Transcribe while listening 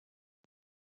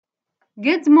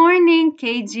Good morning,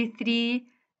 kg3.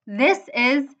 This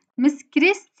is Miss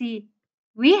Christy.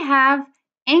 We have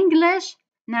English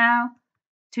now.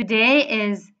 Today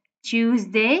is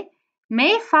Tuesday,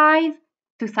 May 5,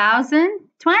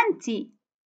 2020.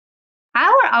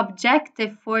 Our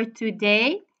objective for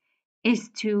today is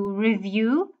to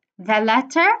review the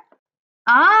letter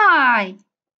I.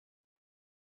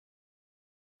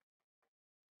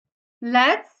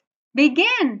 Let's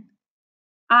begin.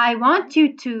 I want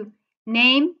you to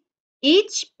name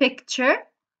each picture.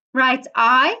 Write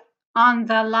I on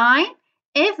the line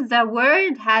if the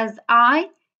word has I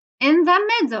in the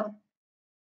middle.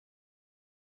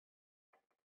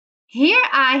 Here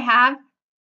I have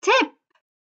tip.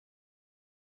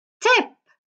 Tip.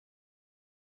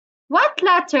 What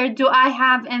letter do I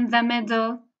have in the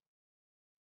middle?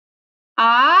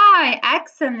 I.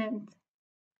 Excellent.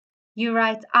 You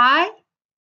write I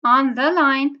on the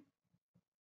line.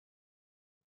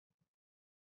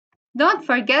 Don't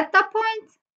forget the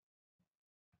point.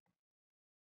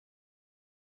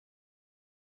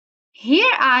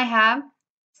 Here I have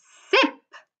sip.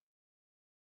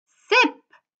 Sip.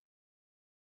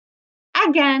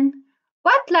 Again,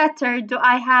 what letter do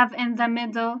I have in the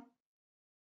middle?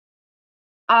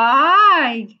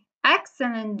 I.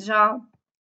 Excellent job.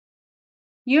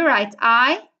 You write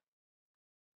I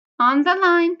on the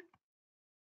line.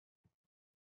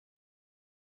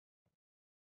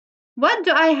 What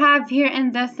do I have here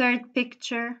in the third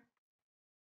picture?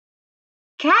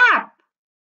 Cap.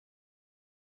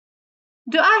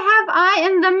 Do I have I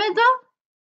in the middle?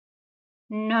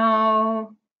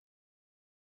 No.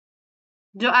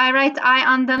 Do I write I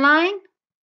on the line?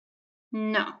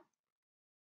 No.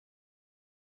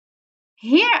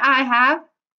 Here I have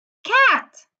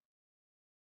cat.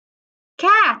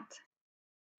 Cat.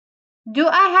 Do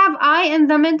I have I in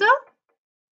the middle?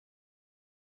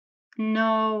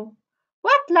 No.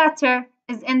 What letter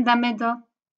is in the middle?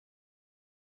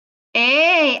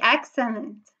 A.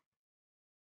 Excellent.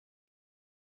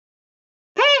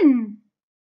 Pin.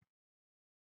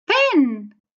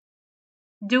 Pin.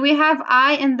 Do we have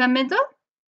I in the middle?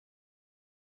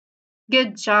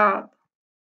 Good job.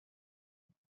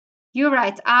 You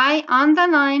write I on the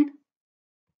line.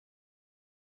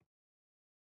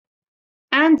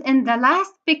 And in the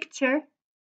last picture,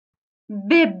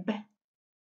 bib.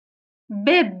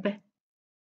 Bib.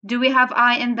 Do we have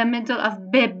I in the middle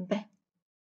of bib?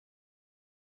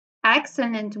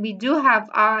 Excellent, we do have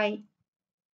I.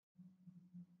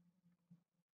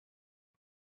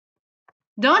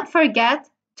 Don't forget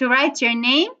to write your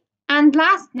name and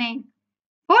last name.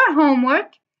 For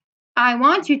homework, I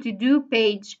want you to do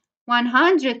page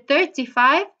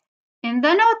 135 in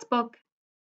the notebook.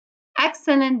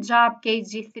 Excellent job,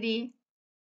 kg3.